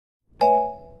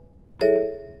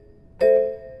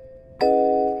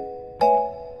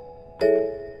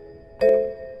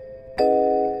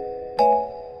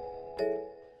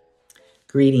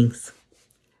Greetings.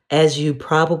 As you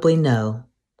probably know,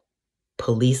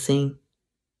 policing,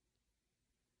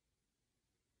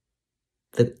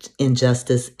 the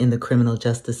injustice in the criminal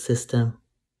justice system,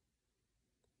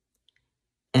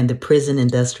 and the prison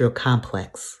industrial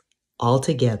complex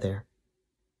altogether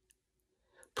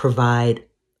provide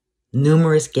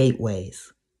numerous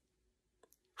gateways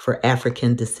for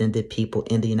African-descended people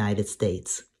in the United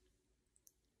States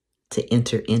to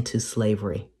enter into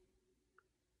slavery.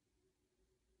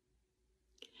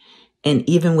 And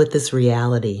even with this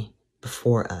reality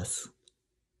before us,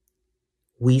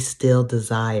 we still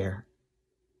desire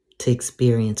to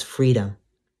experience freedom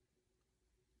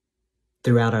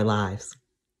throughout our lives.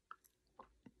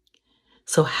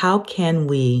 So how can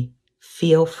we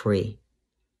feel free?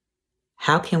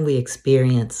 How can we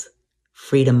experience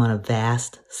freedom on a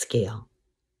vast scale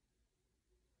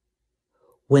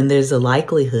when there's a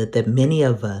likelihood that many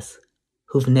of us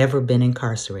who've never been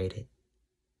incarcerated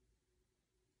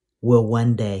will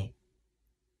one day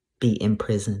be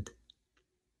imprisoned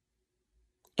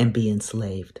and be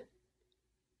enslaved?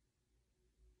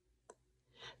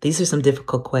 These are some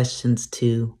difficult questions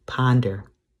to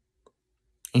ponder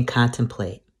and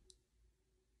contemplate.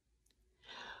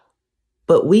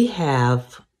 But we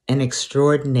have an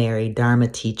extraordinary Dharma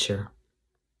teacher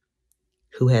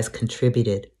who has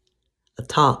contributed a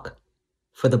talk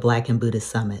for the Black and Buddhist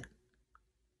Summit.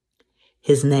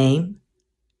 His name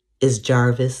is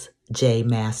Jarvis J.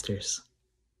 Masters.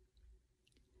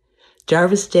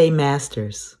 Jarvis J.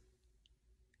 Masters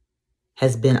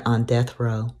has been on death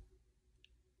row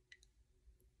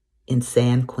in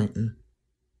San Quentin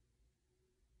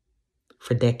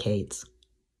for decades.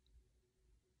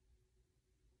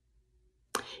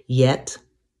 Yet,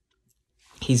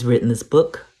 he's written this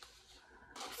book,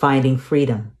 Finding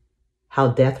Freedom: How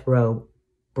Death Row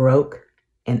Broke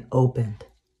and Opened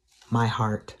My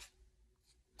Heart.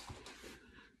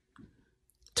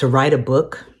 To write a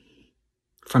book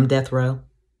from death row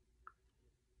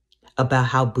about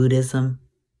how Buddhism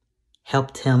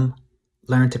helped him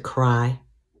learn to cry,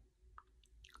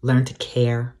 learn to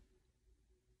care,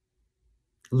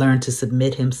 learn to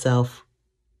submit himself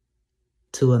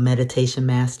to a meditation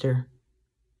master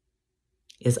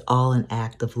is all an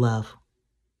act of love.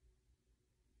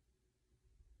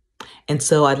 And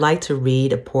so I'd like to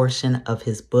read a portion of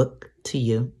his book to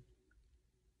you,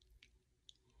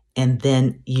 and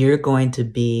then you're going to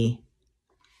be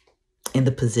in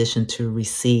the position to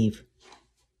receive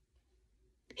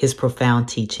his profound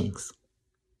teachings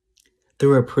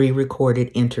through a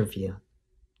pre-recorded interview.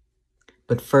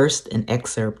 But first, an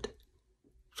excerpt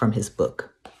from his book.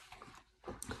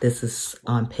 This is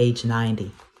on page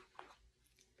 90.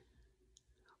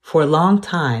 For a long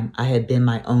time, I had been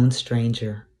my own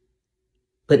stranger,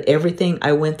 but everything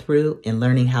I went through in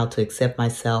learning how to accept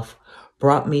myself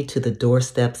brought me to the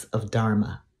doorsteps of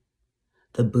Dharma,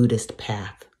 the Buddhist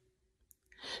path.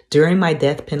 During my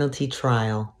death penalty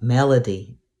trial,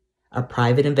 Melody, a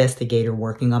private investigator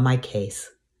working on my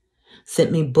case,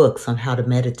 sent me books on how to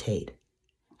meditate,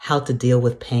 how to deal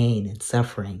with pain and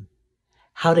suffering,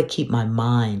 how to keep my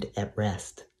mind at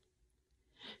rest.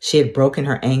 She had broken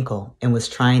her ankle and was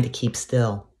trying to keep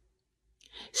still.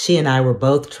 She and I were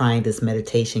both trying this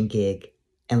meditation gig,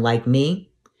 and like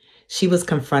me, she was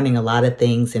confronting a lot of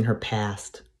things in her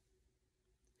past.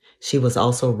 She was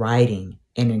also writing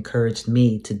and encouraged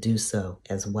me to do so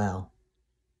as well.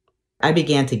 I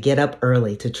began to get up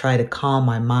early to try to calm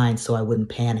my mind so I wouldn't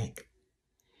panic.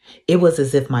 It was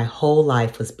as if my whole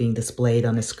life was being displayed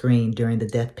on a screen during the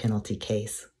death penalty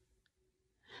case.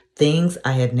 Things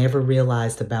I had never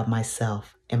realized about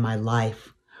myself and my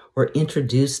life were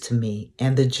introduced to me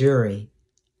and the jury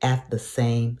at the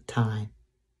same time.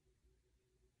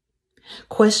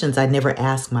 Questions I never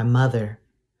asked my mother,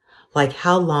 like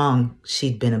how long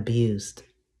she'd been abused,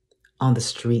 on the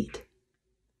street,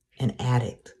 an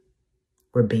addict,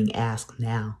 were being asked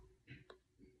now.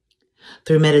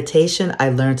 Through meditation, I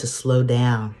learned to slow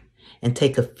down and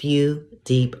take a few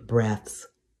deep breaths,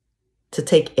 to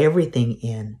take everything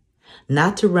in,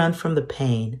 not to run from the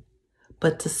pain,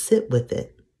 but to sit with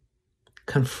it,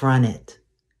 confront it,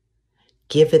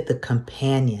 give it the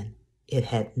companion it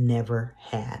had never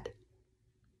had.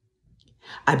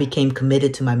 I became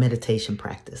committed to my meditation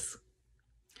practice.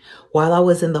 While I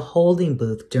was in the holding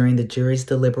booth during the jury's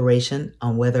deliberation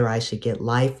on whether I should get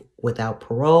life without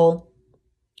parole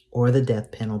or the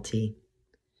death penalty,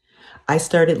 I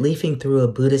started leafing through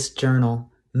a Buddhist journal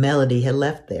Melody had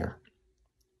left there.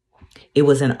 It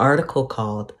was an article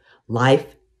called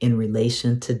Life in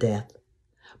Relation to Death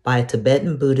by a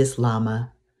Tibetan Buddhist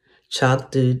Lama,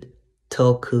 Chogdud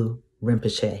Tulku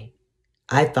Rinpoche.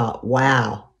 I thought,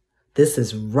 wow, this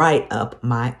is right up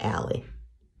my alley.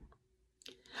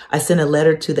 I sent a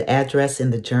letter to the address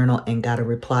in the journal and got a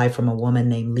reply from a woman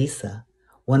named Lisa,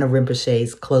 one of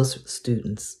Rinpoche's close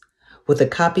students, with a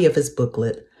copy of his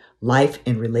booklet, Life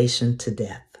in Relation to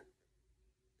Death.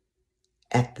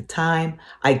 At the time,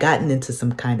 I'd gotten into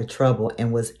some kind of trouble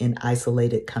and was in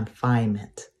isolated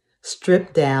confinement,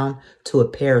 stripped down to a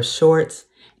pair of shorts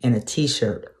and a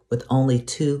t-shirt with only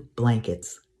 2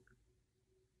 blankets.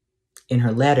 In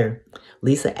her letter,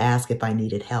 Lisa asked if I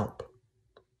needed help.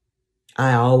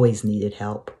 I always needed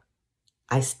help.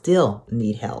 I still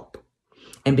need help.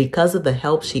 And because of the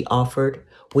help she offered,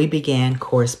 we began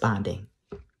corresponding.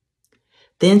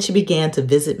 Then she began to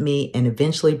visit me and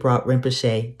eventually brought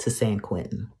Rinpoche to San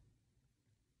Quentin.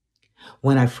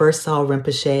 When I first saw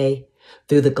Rinpoche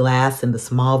through the glass in the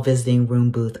small visiting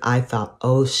room booth, I thought,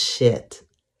 oh shit,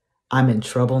 I'm in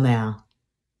trouble now.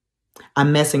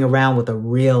 I'm messing around with a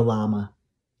real Lama.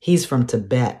 He's from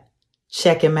Tibet.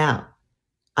 Check him out.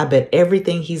 I bet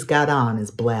everything he's got on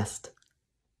is blessed.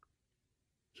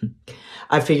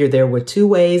 I figured there were 2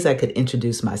 ways I could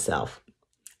introduce myself.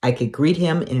 I could greet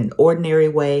him in an ordinary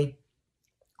way,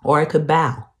 or I could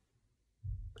bow.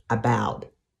 I bowed.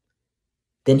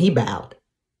 Then he bowed.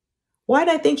 Why'd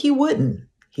I think he wouldn't?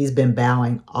 He's been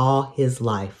bowing all his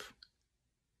life.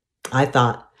 I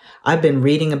thought, I've been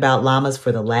reading about lamas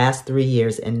for the last 3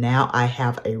 years, and now I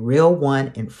have a real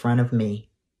one in front of me.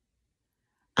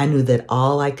 I knew that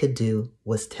all I could do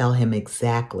was tell him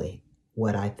exactly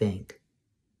what I think.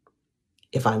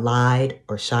 If I lied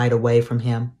or shied away from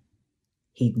him,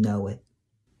 he'd know it.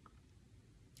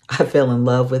 I fell in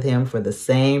love with him for the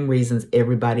same reasons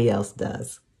everybody else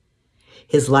does.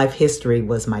 His life history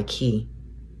was my key.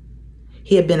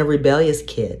 He had been a rebellious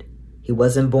kid. He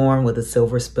wasn't born with a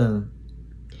silver spoon.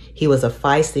 He was a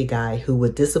feisty guy who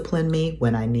would discipline me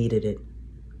when I needed it.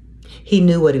 He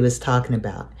knew what he was talking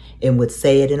about and would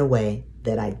say it in a way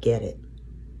that I'd get it.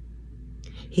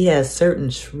 He had a certain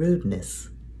shrewdness,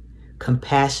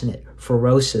 compassionate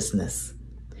ferociousness.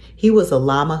 He was a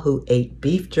Lama who ate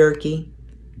beef jerky,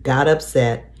 got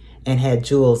upset, and had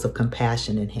jewels of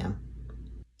compassion in him.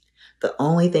 The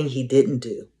only thing he didn't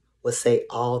do was say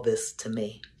all this to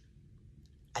me.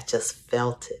 I just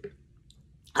felt it.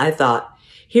 I thought,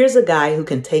 here's a guy who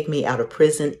can take me out of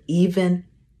prison even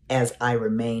as I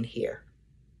remain here.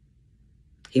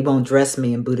 He won't dress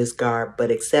me in Buddhist garb, but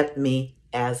accept me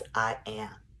as I am.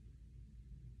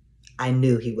 I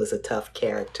knew he was a tough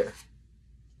character.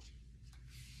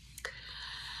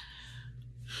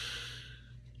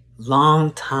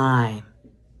 Long time,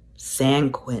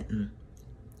 San Quentin,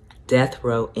 death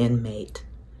row inmate,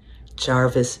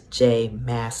 Jarvis J.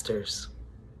 Masters.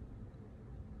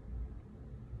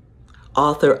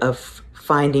 Author of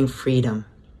Finding Freedom,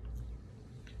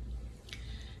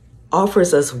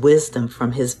 offers us wisdom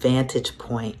from his vantage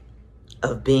point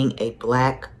of being a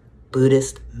Black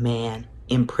Buddhist man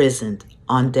imprisoned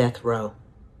on death row.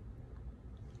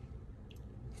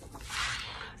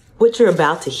 What you're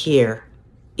about to hear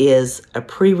is a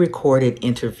pre-recorded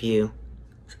interview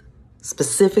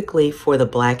specifically for the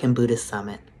Black and Buddhist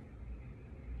Summit.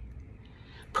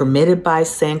 Permitted by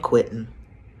San Quentin,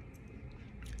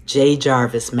 J.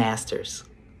 Jarvis Masters,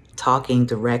 talking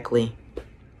directly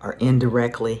or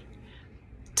indirectly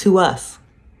to us.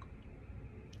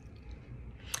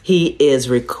 He is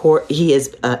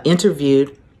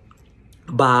interviewed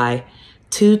by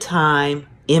 2-time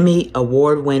Emmy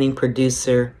award-winning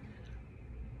producer,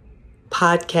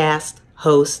 podcast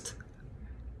host,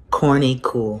 Corny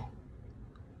Cool.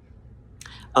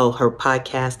 Oh, her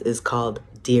podcast is called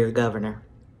Dear Governor.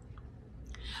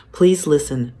 Please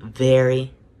listen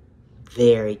very,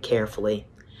 very carefully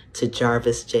to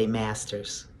Jarvis J.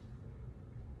 Masters.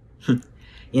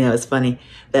 You know, it's funny,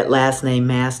 that last name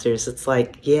Masters, it's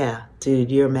like, yeah, dude,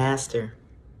 you're a master.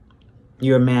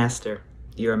 You're a master.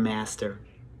 You're a master.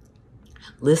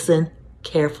 Listen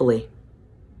carefully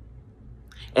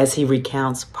as he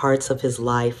recounts parts of his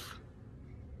life,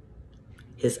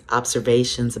 his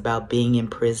observations about being in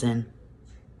prison,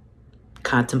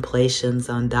 contemplations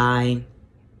on dying,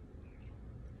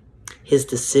 his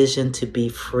decision to be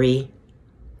free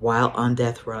while on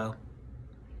death row,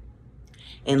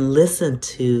 and listen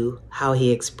to how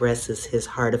he expresses his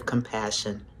heart of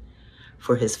compassion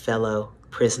for his fellow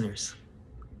prisoners.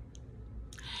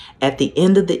 At the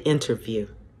end of the interview,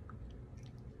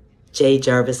 J.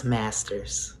 Jarvis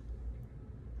Masters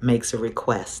makes a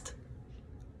request,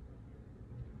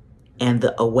 and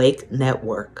the Awake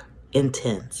Network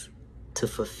intends to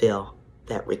fulfill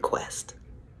that request.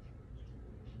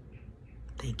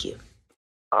 Thank you.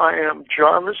 I am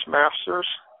Jarvis Masters.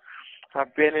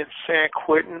 I've been in San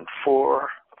Quentin for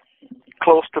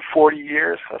close to 40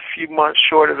 years, a few months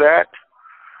short of that.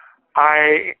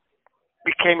 I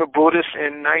became a Buddhist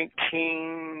in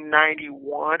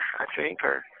 1991, I think,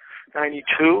 or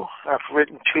 92. I've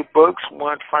written 2 books,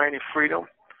 one, Finding Freedom,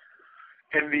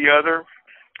 and the other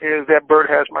is That Bird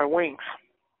Has My Wings.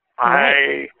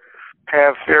 Right. I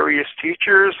have various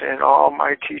teachers, and all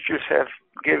my teachers have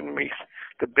given me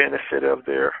the benefit of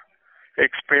their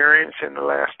experience in the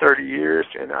last 30 years,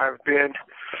 and I've been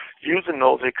using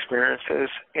those experiences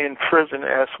in prison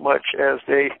as much as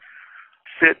they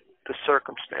fit the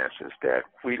circumstances that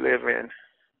we live in.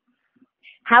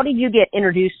 How did you get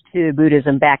introduced to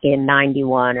Buddhism back in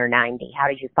 91 or 90? How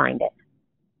did you find it?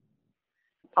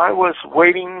 I was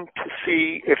waiting to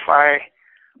see if I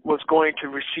was going to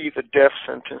receive a death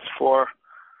sentence for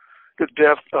the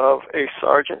death of a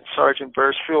sergeant, Sergeant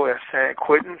Burstfield at San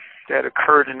Quentin, that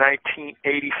occurred in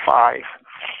 1985.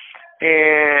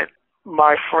 And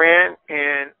my friend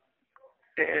and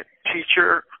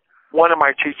teacher, one of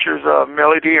my teachers,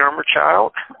 Melody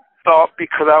Child, thought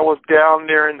because I was down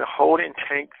there in the holding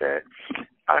tank that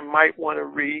I might want to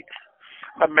read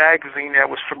a magazine that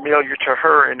was familiar to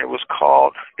her, and it was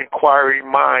called Inquiring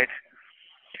Mind.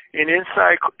 And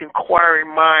inside Inquiring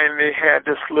Mind, they had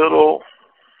this little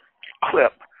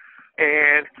clip,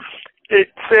 and it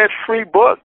said free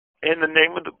book, and the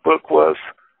name of the book was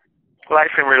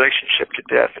Life in Relationship to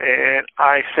Death. And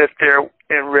I sat there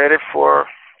and read it for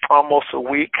almost a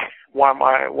week while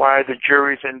the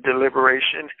jury's in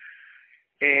deliberation.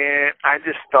 And I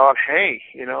just thought, hey,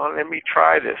 let me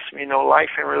try this. Life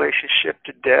in Relationship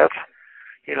to Death,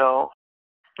 it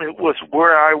was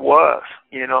where I was.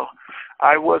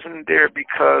 I wasn't there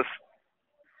because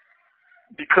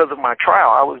of my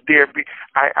trial. I was there.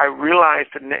 I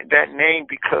realized that name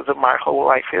because of my whole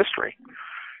life history.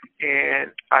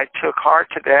 And I took heart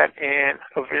to that, and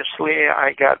eventually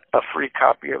I got a free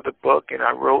copy of the book, and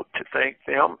I wrote to thank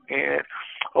them. And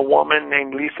a woman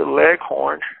named Lisa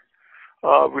Leghorn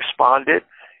responded,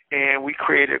 and we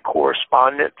created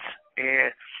correspondence.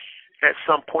 And at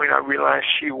some point I realized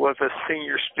she was a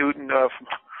senior student of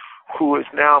who is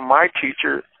now my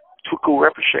teacher, Tuku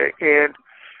Rinpoche. And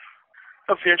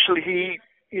eventually he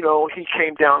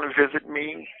came down and visited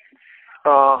me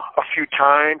a few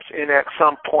times, and at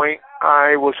some point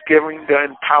I was giving the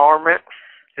empowerment.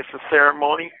 It's a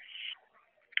ceremony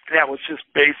that was just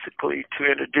basically to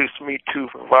introduce me to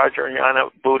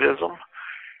Vajrayana Buddhism,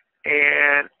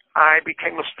 and I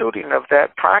became a student of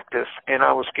that practice, and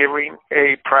I was giving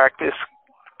a practice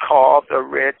called the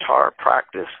Red Tar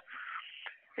Practice.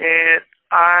 And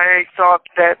I thought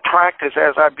that practice,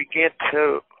 as I began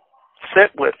to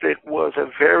sit with it, was a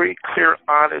very clear,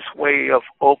 honest way of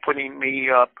opening me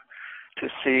up to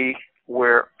see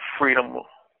where freedom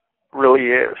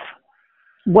really is.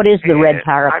 What is the Red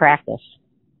Tara practice?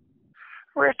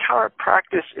 Red Tara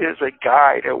practice is a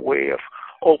guide, a way of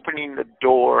opening the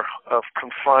door of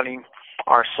confronting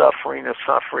our suffering, the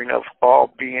suffering of all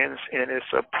beings, and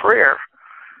it's a prayer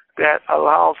that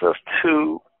allows us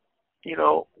to,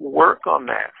 work on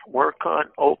that, work on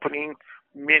opening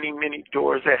many, many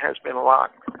doors that has been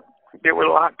locked. They were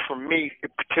locked for me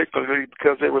particularly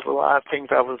because there was a lot of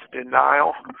things I was in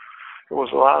denial. There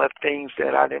was a lot of things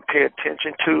that I didn't pay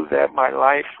attention to that my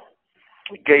life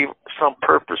gave some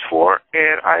purpose for,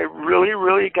 and I really,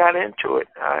 really got into it.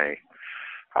 I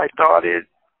thought it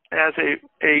as a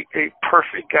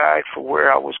perfect guide for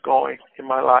where I was going in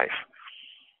my life.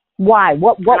 Why?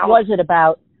 What was it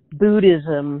about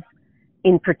Buddhism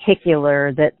in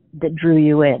particular that drew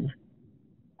you in?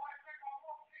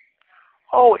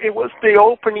 Oh, it was the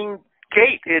opening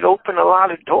gate. It opened a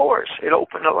lot of doors. It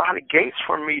opened a lot of gates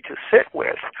for me to sit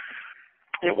with.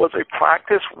 It was a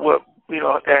practice that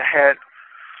had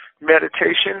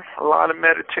meditation, a lot of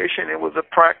meditation. It was a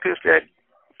practice that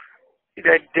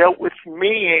dealt with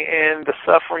me and the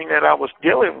suffering that I was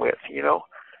dealing with,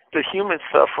 the human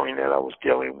suffering that I was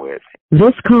dealing with.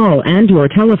 This call and your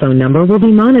telephone number will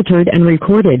be monitored and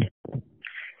recorded.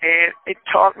 And it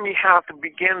taught me how to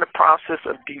begin the process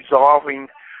of dissolving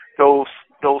those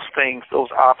things, those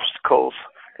obstacles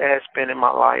that has been in my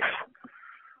life.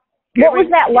 What was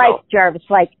that like, Jarvis,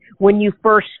 like when you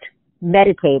first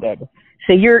meditated?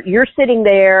 So you're sitting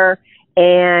there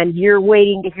and you're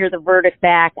waiting to hear the verdict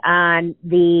back on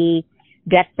the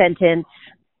death sentence.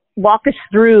 Walk us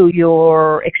through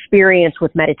your experience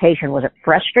with meditation. Was it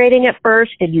frustrating at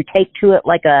first? Did you take to it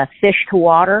like a fish to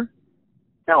water?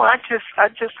 No, I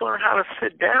just learned how to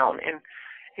sit down,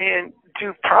 and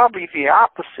do probably the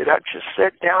opposite. I just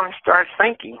sat down and started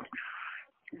thinking.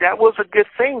 That was a good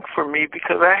thing for me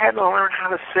because I had to learn how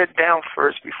to sit down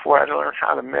first before I learned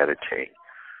how to meditate.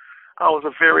 I was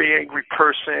a very angry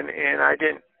person, and I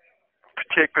didn't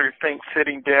particularly think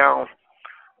sitting down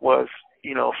was,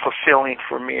 fulfilling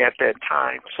for me at that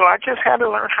time. So I just had to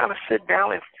learn how to sit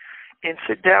down and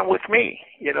sit down with me,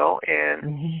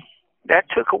 and that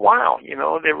took a while.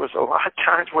 There was a lot of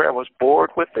times where I was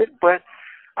bored with it, but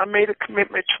I made a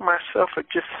commitment to myself to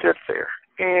just sit there.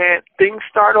 And things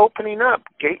start opening up.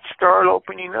 Gates start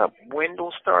opening up.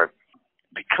 Windows start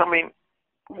becoming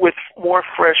with more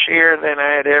fresh air than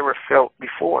I had ever felt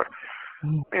before.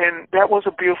 And that was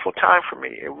a beautiful time for me.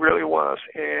 It really was.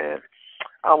 And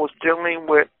I was dealing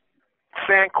with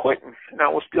San Quentin, and I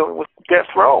was dealing with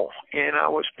death row, and I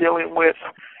was dealing with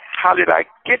how did I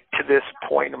get to this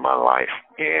point in my life.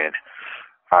 And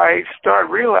I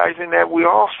started realizing that we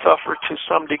all suffer to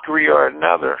some degree or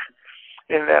another,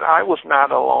 and that I was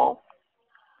not alone.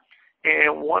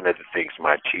 And one of the things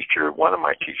one of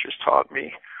my teachers taught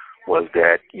me was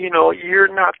that,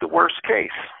 you're not the worst case.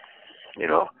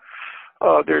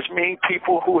 There's many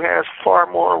people who has far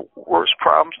more worse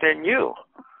problems than you.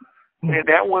 And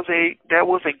that was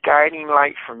a guiding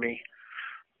light for me,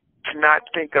 to not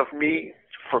think of me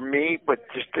for me, but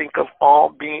just think of all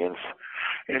beings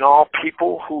and all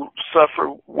people who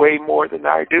suffer way more than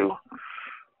I do.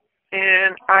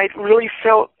 And I really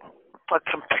felt a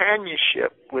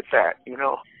companionship with that,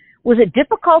 Was it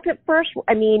difficult at first?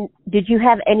 I mean, did you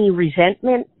have any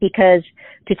resentment? Because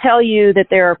to tell you that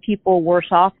there are people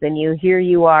worse off than you, here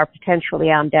you are potentially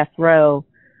on death row.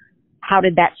 How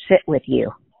did that sit with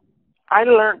you? I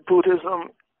learned Buddhism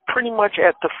pretty much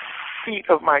at the feet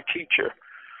of my teacher.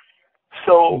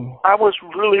 So I was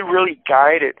really, really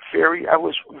guided. I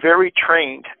was very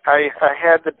trained. I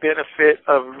had the benefit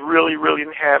of really, really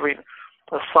having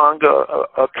a Sangha,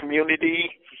 a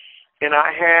community, and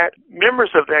I had members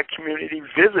of that community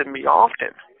visit me often.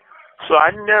 So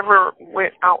I never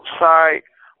went outside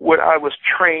what I was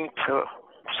trained to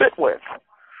sit with.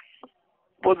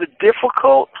 Was it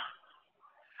difficult?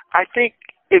 I think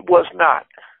it was not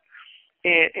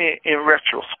in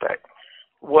retrospect.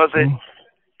 Was it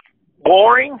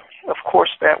boring? Of course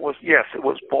yes, it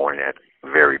was boring,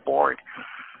 very boring.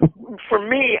 For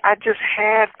me, I just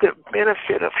had the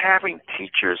benefit of having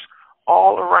teachers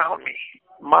all around me,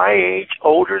 my age,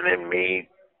 older than me,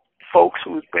 folks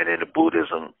who've been into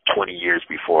Buddhism 20 years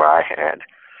before I had.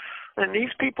 And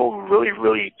these people really,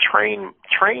 really trained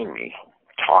me,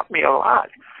 taught me a lot.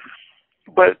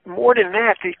 But more than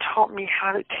that, they taught me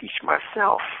how to teach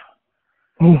myself.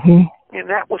 And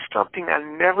that was something I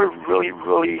never really,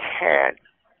 really had,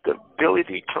 the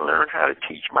ability to learn how to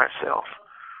teach myself.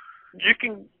 You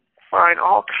can find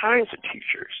all kinds of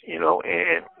teachers, and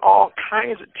all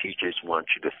kinds of teachers want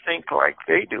you to think like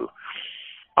they do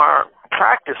or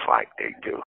practice like they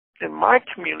do. In my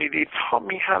community, it taught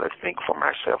me how to think for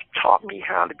myself, taught me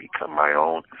how to become my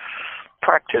own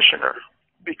practitioner,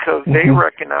 because they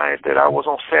recognized that I was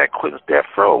on San Quentin's death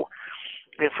row.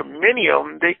 And for many of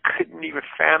them, they couldn't even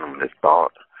fathom the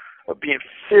thought of being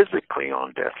physically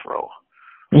on death row.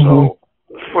 So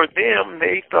for them,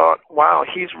 they thought, wow,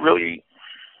 he really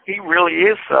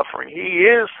is suffering. He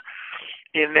is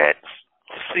in that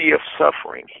sea of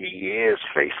suffering. He is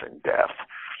facing death,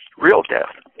 real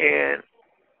death. And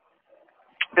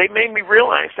they made me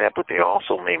realize that, but they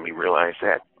also made me realize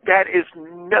that that is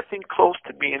nothing close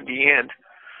to being the end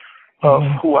of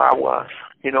who I was.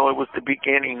 It was the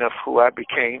beginning of who I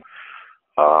became.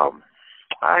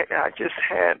 I just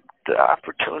had the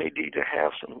opportunity to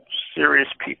have some serious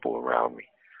people around me.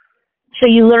 So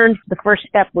you learned, the first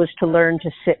step was to learn to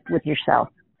sit with yourself.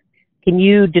 Can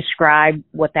you describe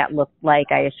what that looked like?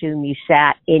 I assume you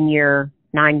sat in your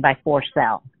 9x4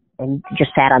 cell and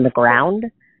just sat on the ground?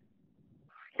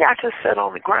 Yeah, I just sat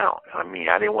on the ground. I mean,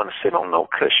 I didn't want to sit on no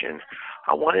cushion.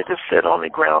 I wanted to sit on the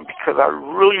ground because I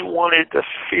really wanted to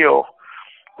feel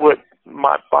what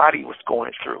my body was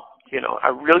going through. I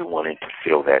really wanted to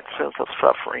feel that sense of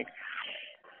suffering.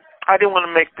 I didn't want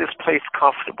to make this place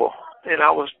comfortable, and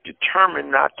I was determined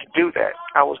not to do that.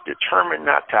 I was determined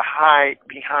not to hide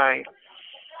behind,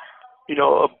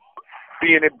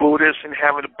 being a Buddhist and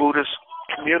having a Buddhist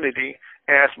community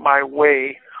as my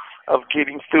way of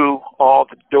getting through all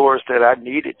the doors that I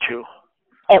needed to.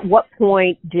 At what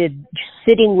point did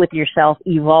sitting with yourself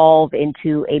evolve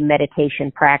into a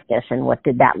meditation practice, and what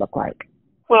did that look like?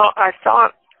 Well, I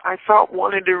thought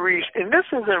one of the reasons, and this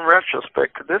is in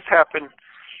retrospect, because this happened,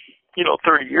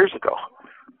 30 years ago.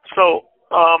 So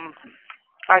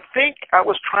I think I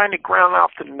was trying to drown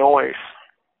out the noise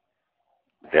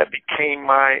that became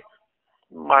my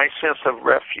sense of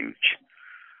refuge.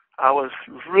 I was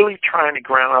really trying to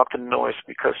drown out the noise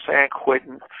because San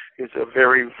Quentin is a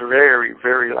very, very,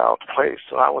 very loud place.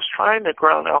 So I was trying to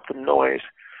drown out the noise,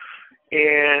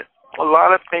 and a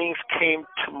lot of things came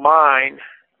to mind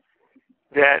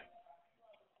that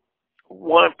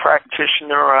one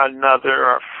practitioner or another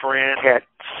or a friend had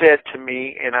said to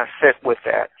me, and I sat with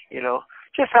that,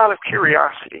 just out of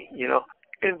curiosity,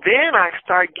 And then I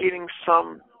started getting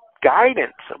some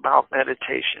guidance about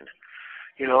meditation,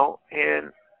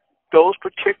 and those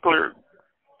particular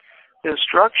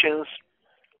instructions.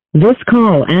 This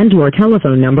call and your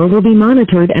telephone number will be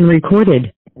monitored and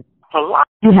recorded.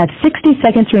 You have 60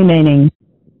 seconds remaining.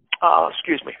 A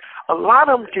lot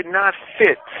of them did not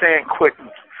fit San Quentin.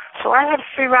 So I had to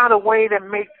figure out a way to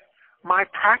make my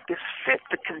practice fit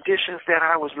the conditions that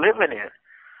I was living in.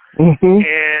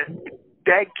 And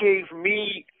that gave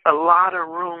me a lot of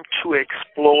room to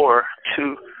explore,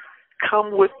 to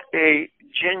come with a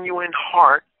genuine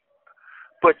heart,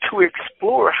 but to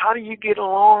explore how do you get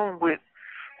along with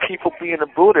people being a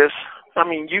Buddhist. I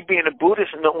mean, you being a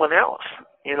Buddhist and no one else,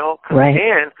 because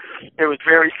then there was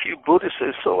very few Buddhists.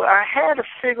 So I had to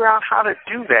figure out how to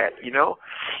do that,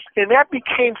 and that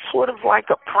became sort of like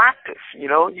a practice,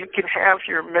 You can have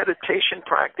your meditation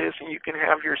practice and you can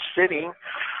have your sitting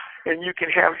and you can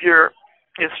have your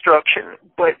instruction,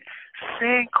 but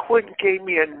San Quentin gave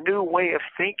me a new way of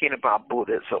thinking about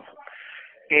Buddhism,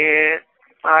 and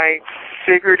I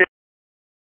figured it.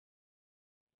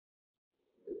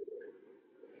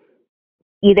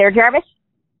 You there, Jarvis?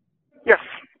 Yes.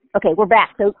 Okay, we're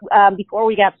back. So before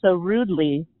we got so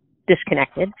rudely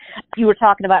disconnected, you were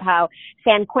talking about how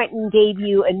San Quentin gave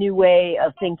you a new way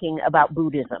of thinking about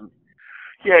Buddhism.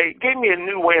 Yeah, it gave me a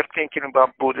new way of thinking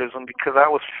about Buddhism because I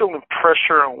was feeling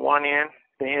pressure on one end,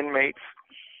 the inmates,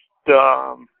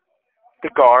 the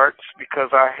guards, because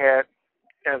I had,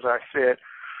 as I said,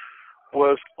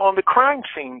 was on the crime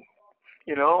scene.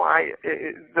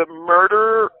 The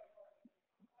murder,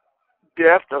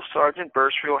 death of Sergeant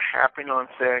Birchfield happened on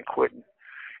San Quentin,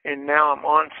 and now I'm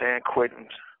on San Quentin,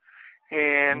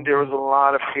 and there was a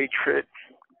lot of hatred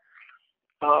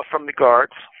from the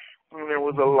guards, and there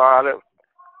was a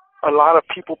lot of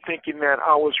people thinking that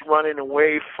I was running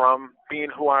away from being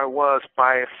who I was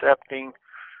by accepting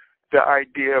the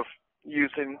idea of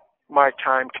using my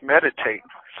time to meditate.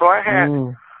 So I had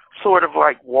sort of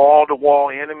like wall-to-wall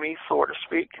enemies, so to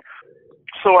speak.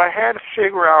 So I had to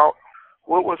figure out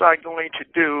what was I going to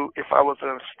do if I was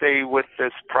going to stay with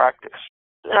this practice.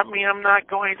 I mean, I'm not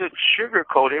going to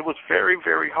sugarcoat it. It was very,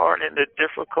 very hard and a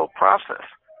difficult process,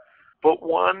 but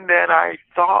one that I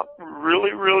thought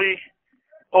really, really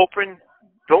opened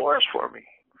doors for me,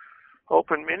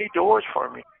 opened many doors for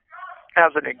me.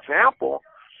 As an example,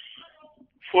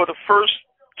 for the first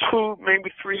 2,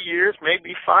 maybe 3 years,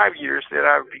 maybe 5 years that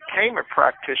I became a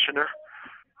practitioner,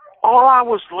 all I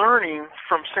was learning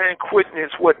from San Quentin is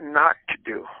what not to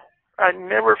do. I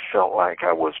never felt like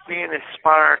I was being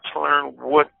inspired to learn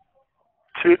what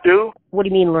to do. What do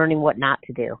you mean learning what not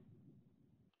to do?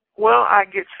 Well, I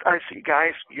see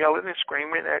guys yelling and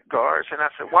screaming at guards, and I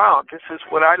said, wow, this is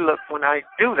what I look when I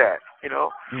do that,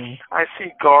 I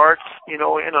see guards, in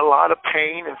a lot of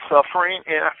pain and suffering,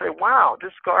 and I say, wow,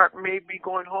 this guard may be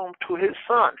going home to his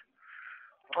son.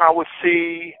 I would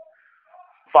see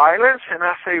violence, and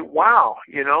I say, wow,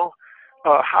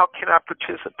 how can I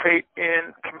participate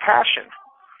in compassion?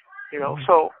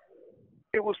 So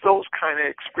it was those kind of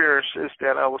experiences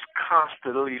that I was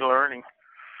constantly learning,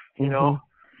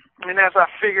 And as I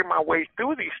figured my way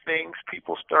through these things,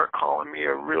 people start calling me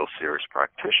a real serious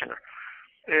practitioner.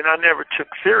 And I never took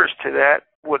serious to that.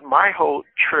 What my whole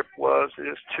trip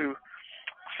is to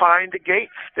find the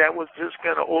gates that was just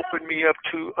going to open me up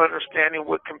to understanding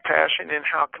what compassion and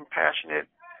how compassionate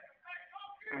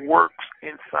works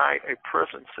inside a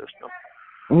prison system.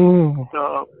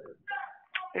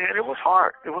 And it was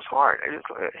hard. It was hard.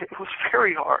 It was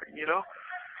very hard,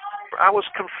 I was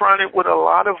confronted with a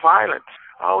lot of violence.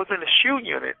 I was in a SHU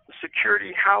unit, a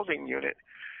security housing unit.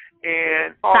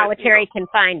 And solitary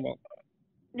confinement.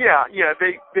 Yeah,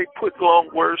 they put long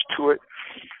words to it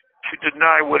to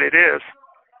deny what it is.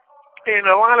 And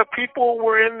a lot of people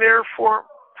were in there for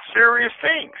serious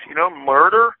things,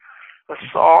 murder,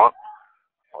 assault,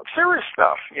 serious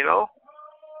stuff,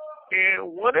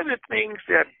 And one of the things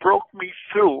that broke me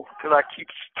through, because I keep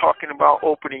talking about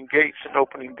opening gates and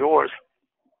opening doors,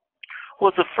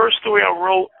 was the first story I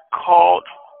wrote called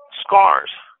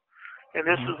Scars. And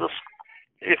this is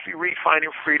if you read Finding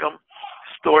Freedom,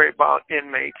 story about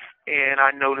inmates, and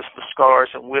I noticed the scars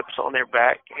and whips on their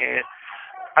back, and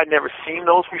I'd never seen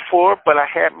those before, but I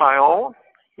had my own,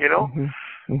 you know?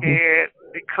 And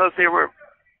because they were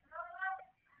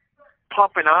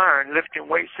pumping iron, lifting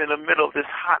weights in the middle of this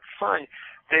hot sun,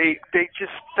 they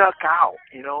just stuck out,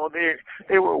 you know.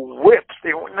 They were whips.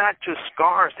 They were not just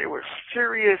scars. They were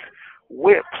serious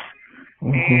whips.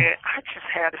 And I just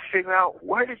had to figure out,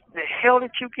 where the hell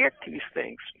did you get these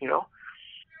things, you know?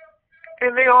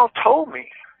 And they all told me.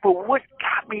 But what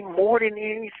got me more than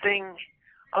anything,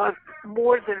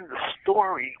 more than the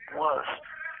story, was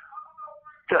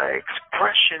the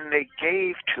expression they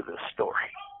gave to the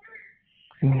story.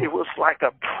 It was like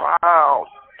a proud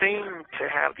thing to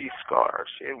have these scars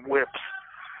and whips.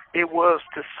 It was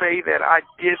to say that I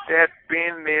did that,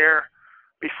 been there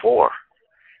before.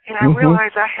 And I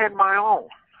realized I had my own.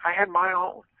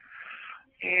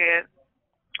 And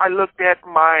I looked at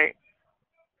my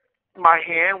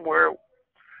hand, where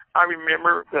I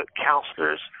remember the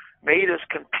counselors made us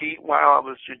compete while I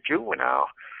was a juvenile,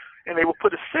 and they would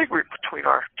put a cigarette between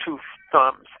our two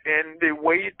thumbs, and they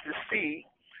waited to see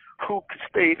who could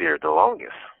stay there the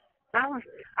longest. Now,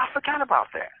 I forgot about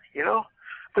that, you know.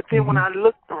 But then when I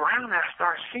looked around, I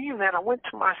started seeing that. I went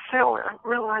to my cell and I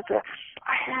realized that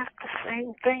I had the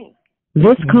same thing.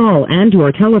 This call and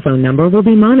your telephone number will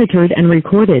be monitored and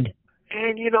recorded.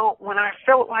 And, you know, when I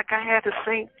felt like I had the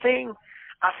same thing,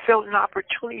 I felt an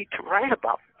opportunity to write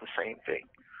about the same thing.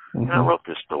 And I wrote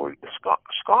this story, The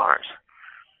Scars.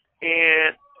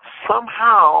 And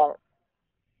somehow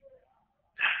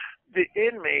the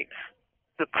inmates,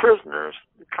 the prisoners,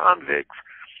 the convicts,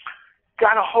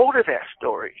 got a hold of that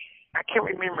story. I can't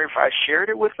remember if I shared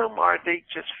it with them or they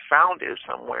just found it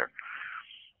somewhere.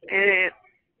 And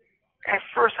at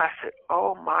first I said,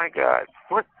 oh my God,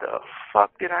 what the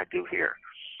fuck did I do here?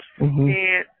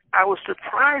 And I was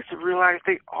surprised to realize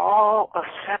they all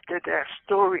accepted that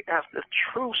story as the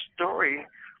true story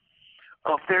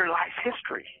of their life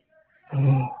history.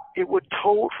 It was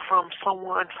told from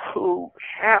someone who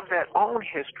have that own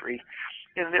history,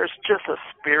 and there's just a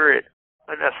spirit,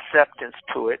 an acceptance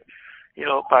to it, you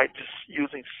know, by just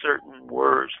using certain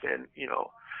words, and, you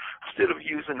know, instead of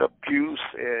using abuse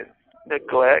and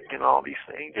neglect and all these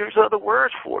things, there's other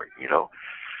words for it, you know.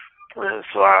 And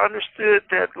so I understood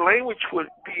that language would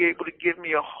be able to give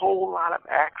me a whole lot of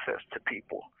access to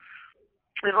people.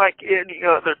 And like any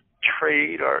other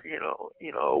trade, or, you know,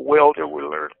 a welder would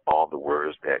learn all the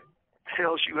words that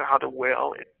tells you how to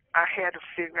weld. And I had to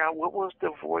figure out what was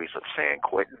the voice of San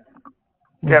Quentin,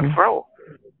 that fro.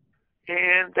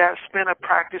 And that's been a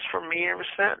practice for me ever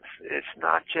since. It's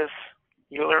not just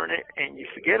you learn it and you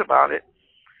forget about it.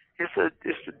 It's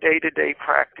a day-to-day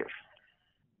practice.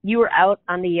 You were out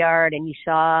on the yard and you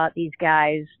saw these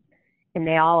guys, and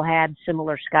they all had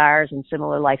similar scars and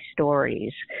similar life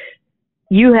stories.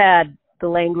 You had the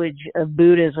language of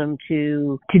Buddhism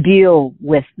to deal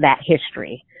with that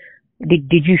history.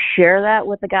 Did you share that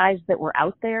with the guys that were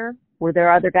out there? Were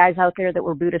there other guys out there that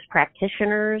were Buddhist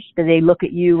practitioners? Did they look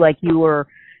at you like you were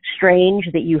strange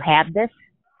that you had this?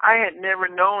 I had never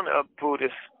known a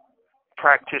Buddhist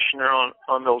practitioner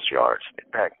on those yards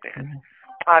back then.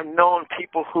 I've known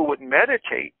people who would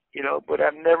meditate, you know, but I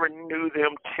never knew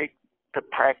them take the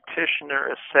practitioner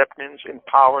acceptance,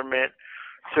 empowerment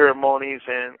ceremonies,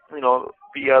 and, you know,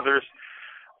 the others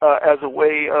as a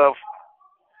way of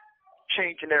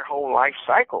changing their whole life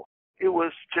cycle. It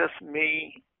was just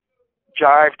me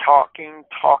jive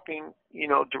talking, you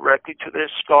know, directly to their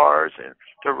scars and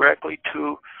directly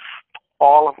to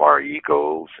all of our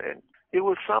egos. And it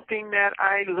was something that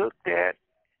I looked at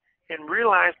and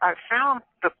realized I found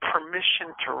the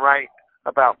permission to write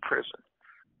about prison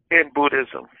in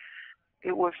Buddhism.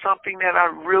 It was something that I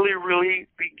really, really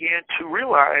began to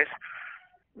realize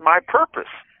my purpose.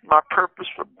 My purpose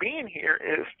for being here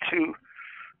is to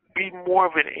be more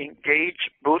of an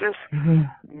engaged Buddhist,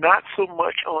 not so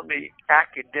much on the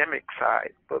academic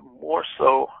side, but more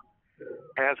so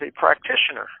as a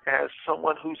practitioner, as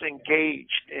someone who's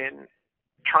engaged in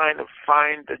trying to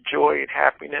find the joy and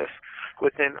happiness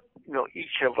within, you know,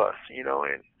 each of us, you know,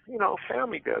 and, you know,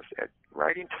 family does that.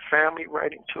 Writing to family,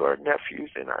 writing to our nephews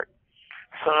and our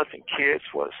sons and kids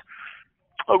was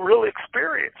a real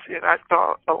experience. And I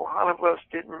thought a lot of us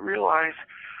didn't realize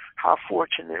how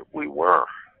fortunate we were.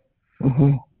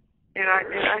 And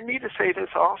I need to say this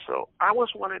also. I was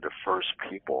one of the first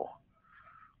people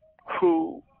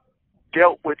who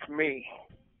dealt with me.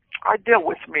 I dealt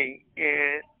with me,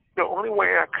 and the only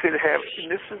way I could have,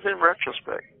 and this is in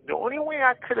retrospect, the only way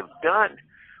I could have done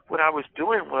what I was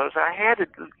doing was I had to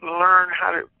learn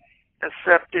how to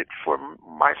accept it for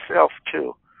myself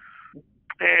too.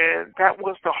 And that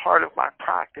was the heart of my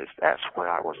practice. That's where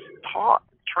I was taught,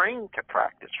 trained to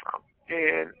practice from.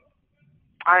 And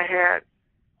I had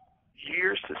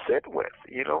years to sit with,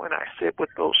 and I sit with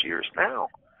those years now.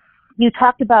 You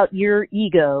talked about your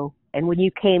ego, and when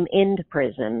you came into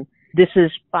prison, this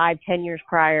is 5-10 years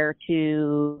prior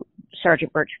to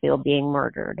Sergeant Birchfield being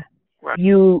murdered. Right.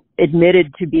 You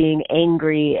admitted to being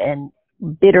angry and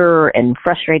bitter and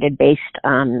frustrated based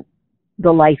on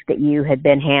the life that you had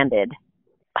been handed.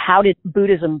 How did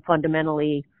Buddhism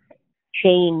fundamentally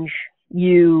change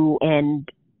you and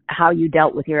how you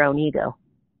dealt with your own ego?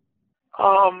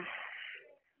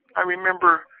 I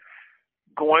remember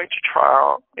going to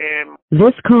trial, and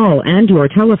this call and your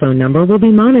telephone number will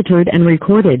be monitored and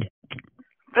recorded.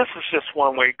 This is just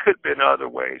one way. It could have been other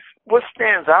ways. What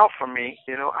stands out for me,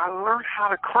 I learned how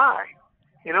to cry.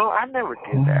 I never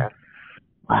did that.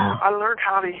 Wow. I learned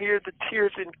how to hear the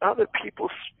tears in other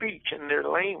people's speech and their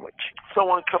language.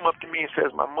 Someone come up to me and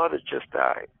says, my mother just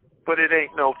died. But it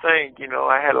ain't no thing,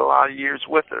 I had a lot of years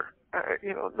with her.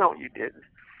 No, you didn't,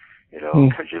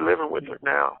 because you're living with her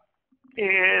now.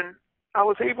 And I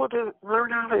was able to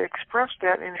learn how to express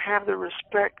that and have the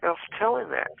respect of telling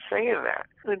that, saying that.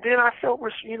 And then I felt,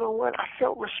 I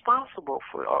felt responsible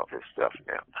for all this stuff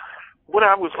now. What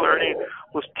I was learning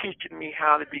was teaching me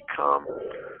how to become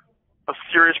a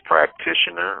serious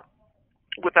practitioner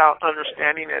without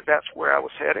understanding that that's where I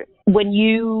was headed. When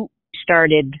you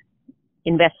started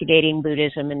investigating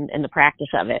Buddhism and the practice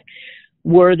of it,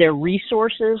 were there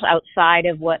resources outside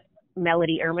of what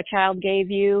Melody Ermachild gave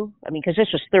you? I mean, because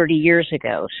this was 30 years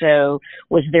ago. So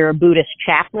was there a Buddhist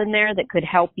chaplain there that could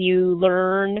help you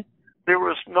learn? There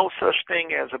was no such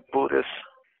thing as a Buddhist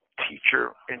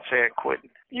teacher in San Quentin.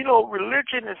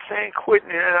 Religion in San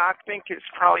Quentin, and I think it's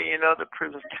probably in other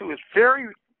prisons too, is very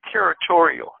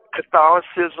territorial.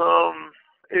 Catholicism,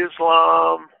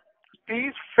 Islam,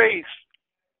 these faiths,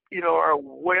 are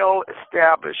well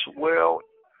established, well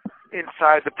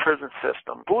inside the prison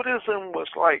system. Buddhism was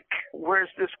like, where's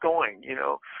this going?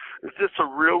 Is this a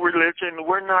real religion?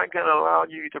 We're not going to allow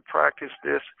you to practice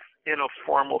this in a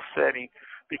formal setting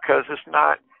because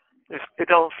it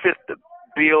don't fit the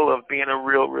bill of being a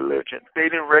real religion. They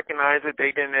didn't recognize it.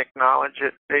 They didn't acknowledge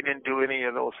it. They didn't do any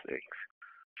of those things.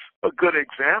 A good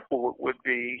example would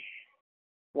be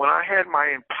when I had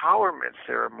my empowerment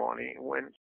ceremony,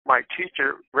 when my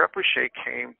teacher, Rinpoche,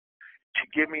 came to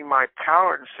give me my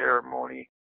power ceremony,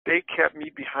 they kept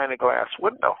me behind a glass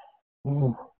window.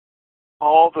 Ooh.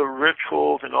 All the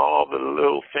rituals and all the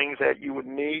little things that you would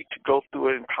need to go through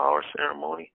an empower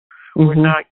ceremony were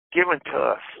not given to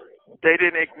us. They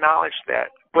didn't acknowledge that.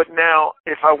 But now,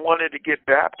 if I wanted to get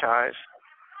baptized,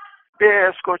 they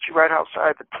escort you right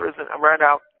outside the prison, right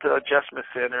out the adjustment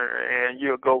center, and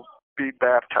you'll go be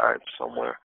baptized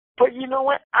somewhere. But you know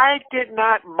what? I did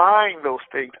not mind those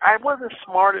things. I wasn't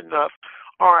smart enough,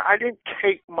 or I didn't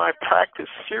take my practice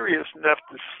serious enough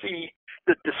to see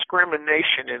the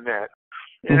discrimination in that.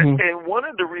 And one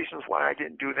of the reasons why I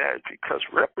didn't do that is because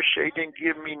Rinpoche didn't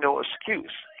give me no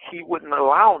excuse. He wouldn't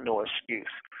allow no excuse.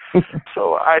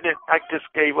 So I just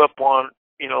gave up on,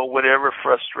 whatever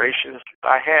frustrations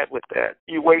I had with that.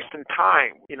 You're wasting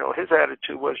time. His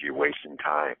attitude was, you're wasting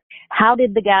time. How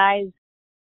did the guys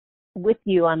with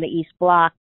you on the East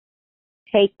Block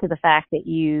take to the fact that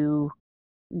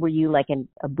were you like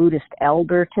a Buddhist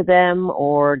elder to them,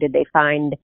 or did they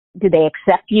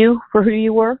accept you for who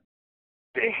you were?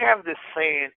 They have this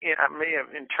saying, and I may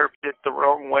have interpreted it the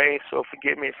wrong way, so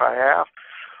forgive me if I have,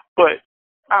 but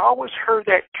I always heard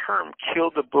that term,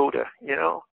 kill the Buddha,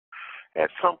 At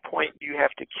some point you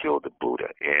have to kill the Buddha,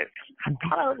 and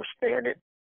I understand it,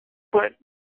 but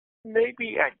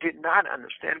maybe I did not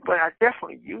understand, but I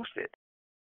definitely used it.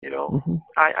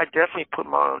 I definitely put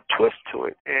my own twist to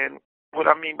it. And what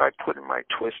I mean by putting my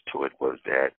twist to it was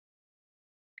that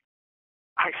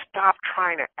I stopped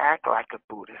trying to act like a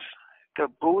Buddhist. The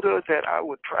Buddha that I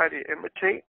would try to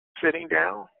imitate, sitting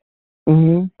down,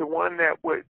 the one that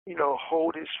would,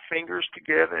 hold his fingers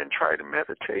together and try to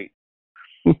meditate,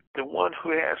 the one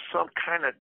who has some kind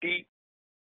of deep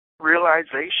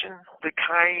realization, the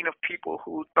kind of people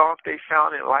who thought they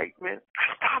found enlightenment.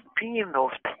 I stopped being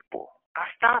those people. I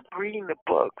stopped reading the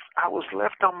books. I was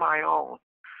left on my own.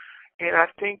 And I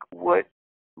think what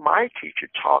my teacher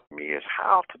taught me is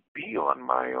how to be on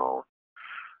my own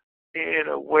in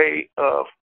a way of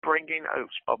bringing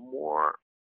a more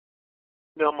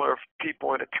number of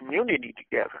people in a community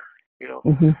together,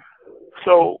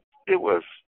 So it was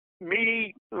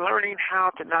me learning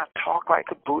how to not talk like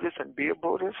a Buddhist and be a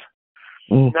Buddhist,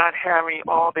 not having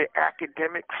all the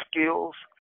academic skills,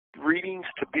 readings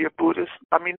to be a Buddhist.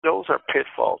 I mean, those are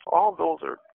pitfalls. All those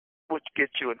are what get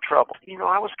you in trouble.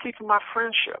 I was keeping my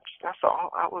friendships. That's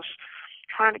all. I was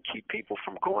trying to keep people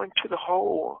from going to the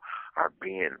hole or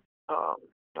being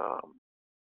um,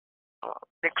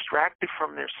 extracted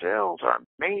from their cells, or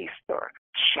maced, or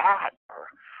shot, or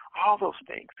all those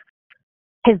things.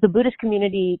 Has the Buddhist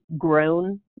community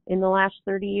grown in the last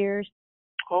 30 years?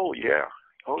 Oh, yeah.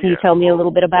 Can you tell me a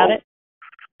little bit about it?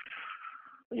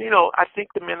 I think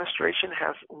the administration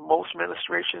has, most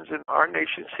administrations in our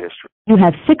nation's history. You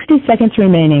have 60 seconds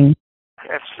remaining.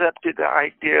 Accepted the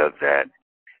idea that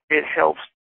it helps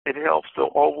the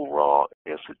overall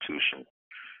institution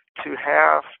to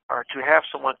have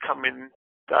someone come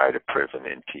inside a prison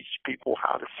and teach people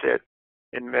how to sit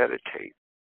and meditate.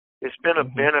 It's been a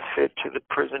benefit to the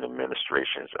prison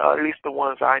administrations, at least the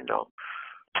ones I know,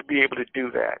 to be able to do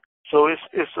that. So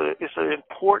it's an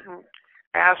important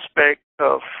aspect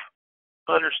of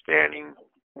understanding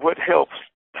what helps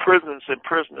prisons and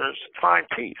prisoners find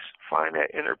peace, find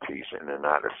that inner peace, and then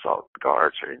not assault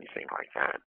guards or anything like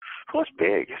that. So it's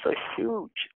big.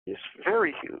 It's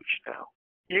very huge now.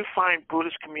 You find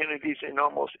Buddhist communities in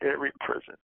almost every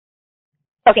prison.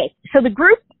 Okay, so the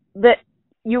group that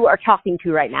you are talking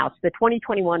to right now, it's the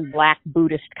 2021 Black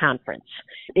Buddhist Conference.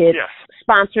 It's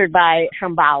sponsored by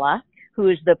Shambhala, who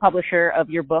is the publisher of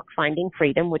your book, Finding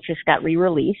Freedom, which just got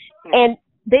re-released. And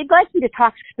they'd like you to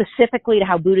talk specifically to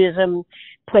how Buddhism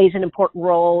plays an important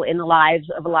role in the lives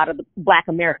of a lot of the Black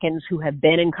Americans who have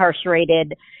been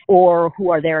incarcerated or who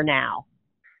are there now.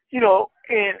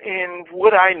 And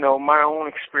what I know, my own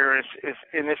experience is,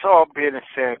 and it's all been in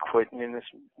San Quentin, and it's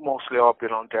mostly all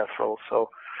been on death row, so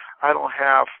I don't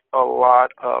have a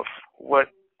lot of what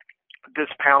this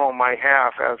panel might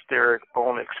have as their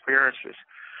own experiences.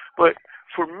 But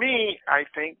for me, I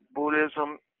think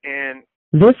Buddhism and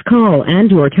this call and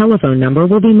your telephone number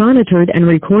will be monitored and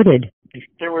recorded.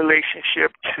 In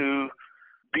relationship to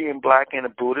being Black and a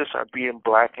Buddhist or being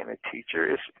Black and a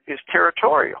teacher is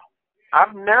territorial.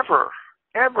 I've never,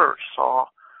 ever saw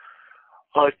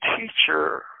a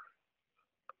teacher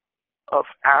of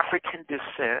African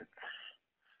descent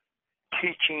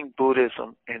teaching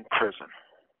Buddhism in prison.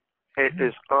 It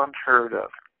is unheard of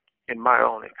in my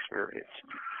own experience.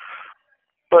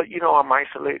 But, I'm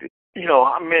isolated.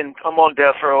 I'm on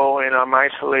death row and I'm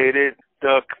isolated.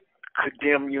 The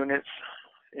condemned units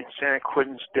in San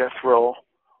Quentin's death row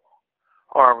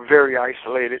are very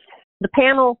isolated. The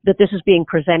panel that this is being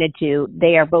presented to,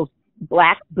 they are both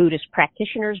Black Buddhist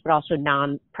practitioners, but also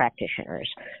non-practitioners.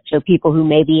 So people who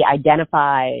maybe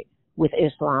identify with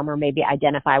Islam or maybe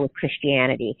identify with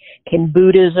Christianity. Can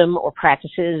Buddhism or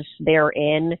practices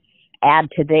therein add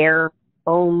to their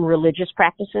own religious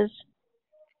practices?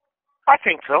 I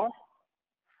think so.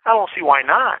 I don't see why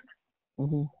not.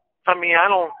 Mm-hmm. I mean, I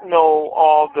don't know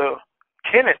all the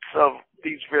tenets of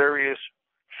these various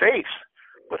faiths,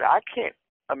 but I can't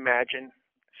imagine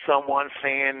someone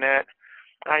saying that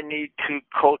I need to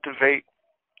cultivate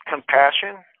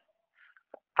compassion.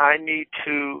 I need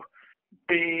to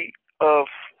be of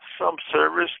some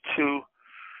service to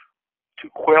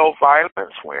quell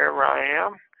violence wherever I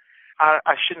am.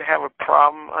 I shouldn't have a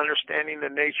problem understanding the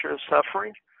nature of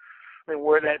suffering and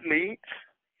where that leads.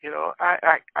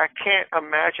 I can't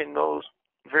imagine those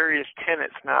various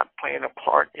tenets not playing a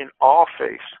part in all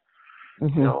faiths.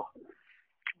 Mm-hmm.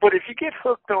 But if you get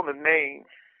hooked on the name,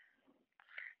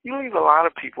 you leave a lot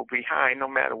of people behind no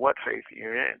matter what faith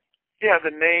you're in. Yeah,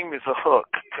 the name is a hook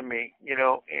to me,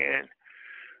 and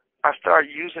I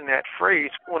started using that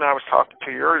phrase when I was talking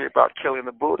to you earlier about killing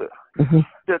the Buddha. Mm-hmm.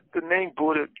 The name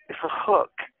Buddha is a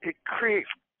hook. It creates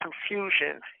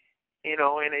confusion,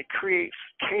 and it creates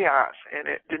chaos, and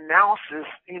it denounces,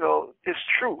 its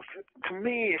truth. To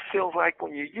me, it feels like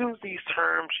when you use these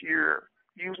terms, you're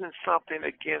using something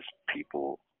against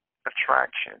people's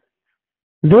attraction.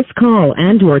 This call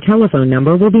and your telephone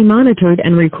number will be monitored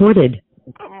and recorded.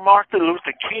 Martin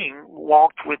Luther King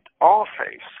walked with all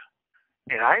faiths,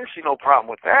 and I didn't see no problem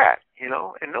with that, and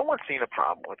no one's seen a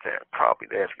problem with that. Probably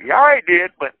the FBI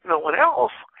did, but no one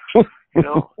else,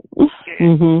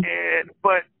 Mm-hmm.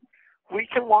 But we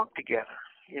can walk together,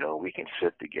 we can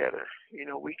sit together,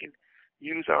 we can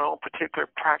use our own particular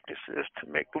practices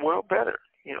to make the world better,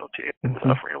 to end the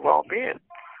suffering of all beings.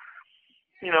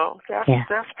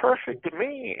 That's perfect to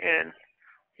me. And,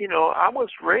 I was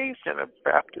raised in a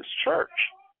Baptist church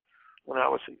when I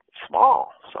was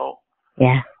small. So,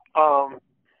 I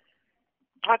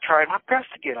tried my best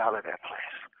to get out of that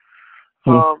place.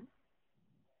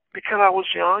 Because I was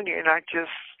young and I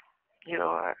just,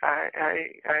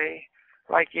 I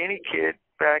like any kid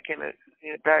back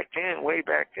way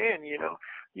back then,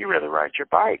 you rather ride your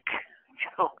bike,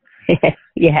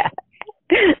 Yeah.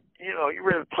 You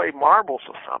rather play marbles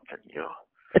or something,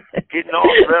 getting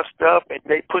all dressed up and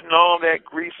they putting all that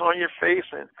grease on your face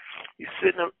and you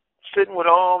sitting with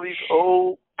all these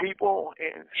old people,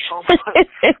 and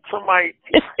somebody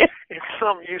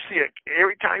you see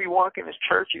every time you walk in this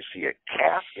church, you see a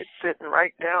casket sitting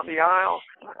right down the aisle.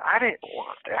 I didn't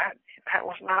want that. That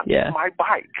was not my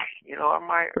bike,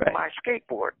 my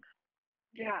skateboard.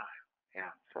 Yeah.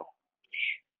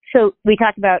 So we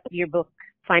talked about your book,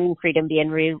 Finding Freedom, being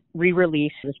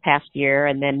re-released this past year,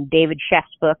 and then David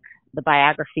Sheff's book, the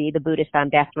biography, The Buddhist on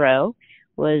Death Row,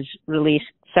 was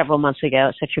released several months ago.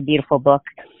 It's such a beautiful book.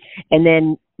 And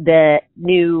then the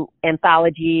new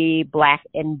anthology, Black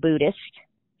and Buddhist.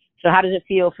 So how does it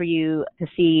feel for you to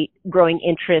see growing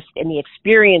interest in the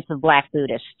experience of Black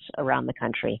Buddhists around the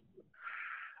country?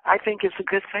 I think it's a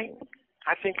good thing.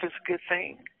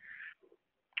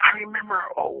 I remember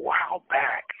a while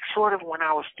back, sort of when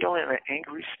I was still in an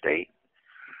angry state,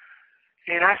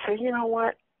 and I said, you know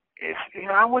what?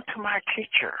 I went to my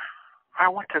teacher. I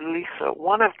went to Lisa,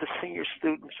 one of the senior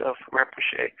students of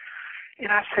Rinpoche,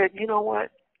 and I said, you know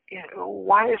what?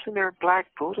 Why isn't there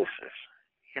Black Buddhists?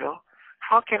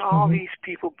 How can all these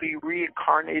people be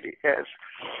reincarnated as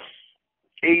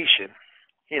Asian,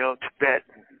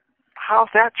 Tibetan? How's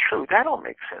that true? That don't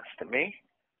make sense to me.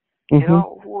 You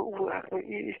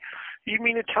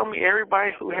mean to tell me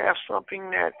everybody who has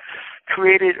something that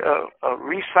created a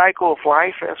recycle of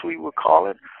life, as we would call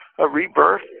it, a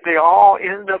rebirth, they all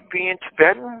end up being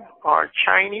Tibetan or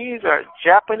Chinese or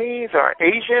Japanese or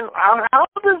Asian? How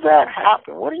does that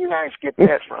happen? Where do you guys get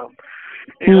that from?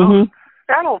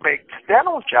 That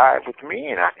don't jive with me.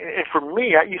 And for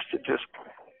me, I used to just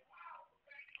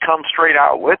come straight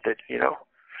out with it,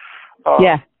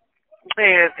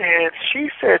 And she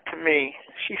said to me,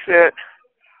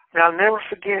 and I'll never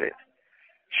forget it,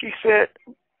 she said,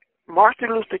 Martin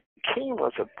Luther King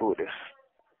was a Buddhist.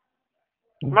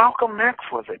 Malcolm X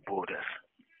was a Buddhist.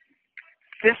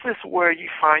 This is where you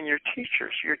find your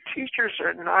teachers. Your teachers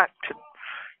are not,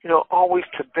 always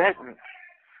Tibetan.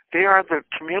 They are the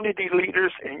community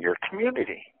leaders in your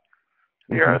community.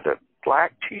 They are the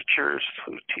Black teachers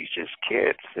who teaches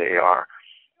kids. They are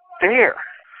there.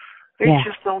 They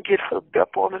just don't get hooked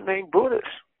up on the name Buddhist.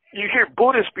 You hear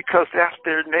Buddhist because that's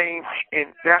their name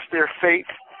and that's their faith,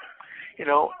 in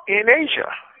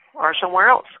Asia or somewhere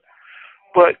else.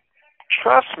 But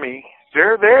trust me,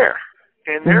 they're there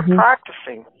and they're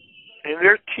practicing and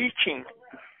they're teaching.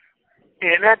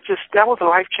 And that was a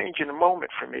life-changing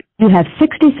moment for me. You have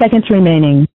 60 seconds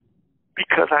remaining.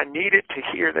 Because I needed to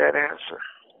hear that answer.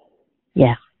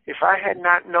 Yeah. If I had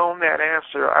not known that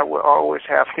answer, I would always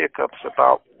have hiccups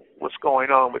about what's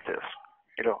going on with this,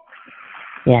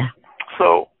 Yeah.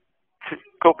 So to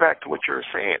go back to what you were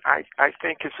saying, I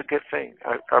think it's a good thing.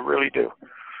 I really do.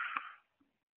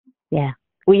 Yeah.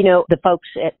 Well, the folks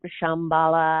at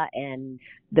Shambhala and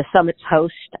the summit's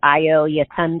host, Ayo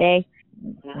Yatunde,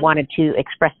 wanted to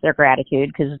express their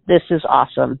gratitude because this is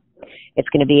awesome. It's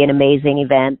going to be an amazing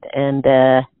event, and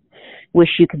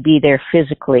wish you could be there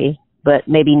physically, but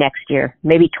maybe next year,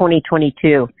 maybe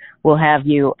 2022, we'll have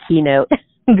you keynote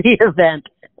the event.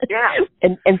 Yeah.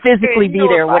 and physically be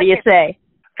there. What do you say?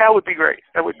 That would be great.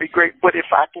 But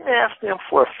if I can ask them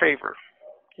for a favor,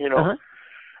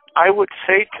 I would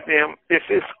say to them, if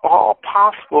it's all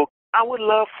possible, I would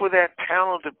love for that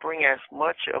panel to bring as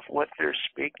much of what they're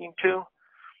speaking to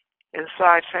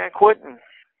inside San Quentin.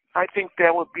 I think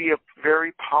that would be a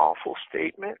very powerful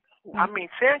statement. I mean,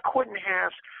 San Quentin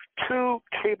has 2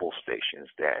 cable stations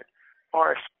that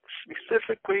are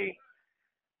specifically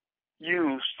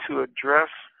used to address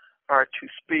or to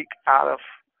speak out of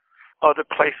other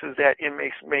places that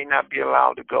inmates may not be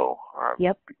allowed to go or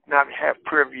not have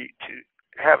privy to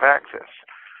have access.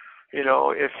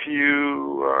 If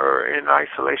you are in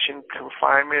isolation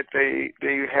confinement, they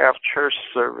have church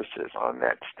services on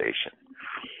that station.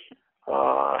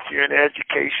 If you're in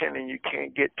education and you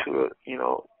can't get to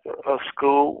a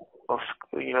school,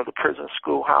 the prison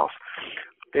schoolhouse,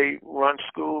 they run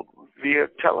school via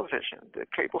television, the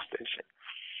cable station.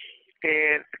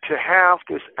 And to have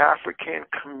this African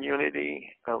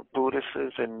community of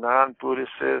Buddhists and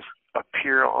non-Buddhists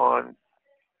appear on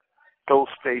those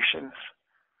stations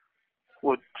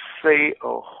would say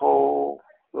a whole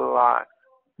lot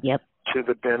to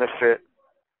the benefit.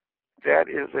 That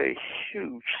is a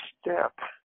huge step.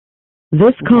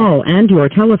 This call and your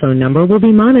telephone number will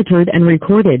be monitored and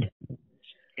recorded.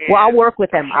 Well, I'll work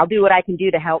with them. I'll do what I can do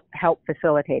to help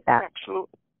facilitate that.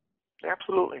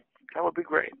 Absolutely. That would be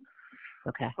great.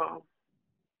 Okay.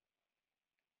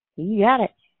 You got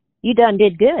it. You done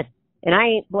did good. And I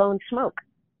ain't blowing smoke.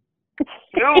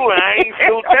 No, I ain't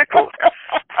so tickled.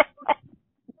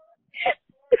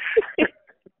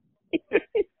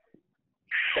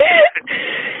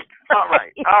 All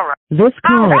right. This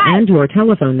call and your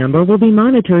telephone number will be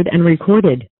monitored and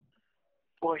recorded.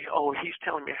 Boy, he's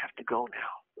telling me I have to go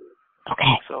now.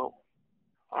 Okay. So,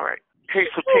 all right. Hey,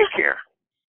 so take care.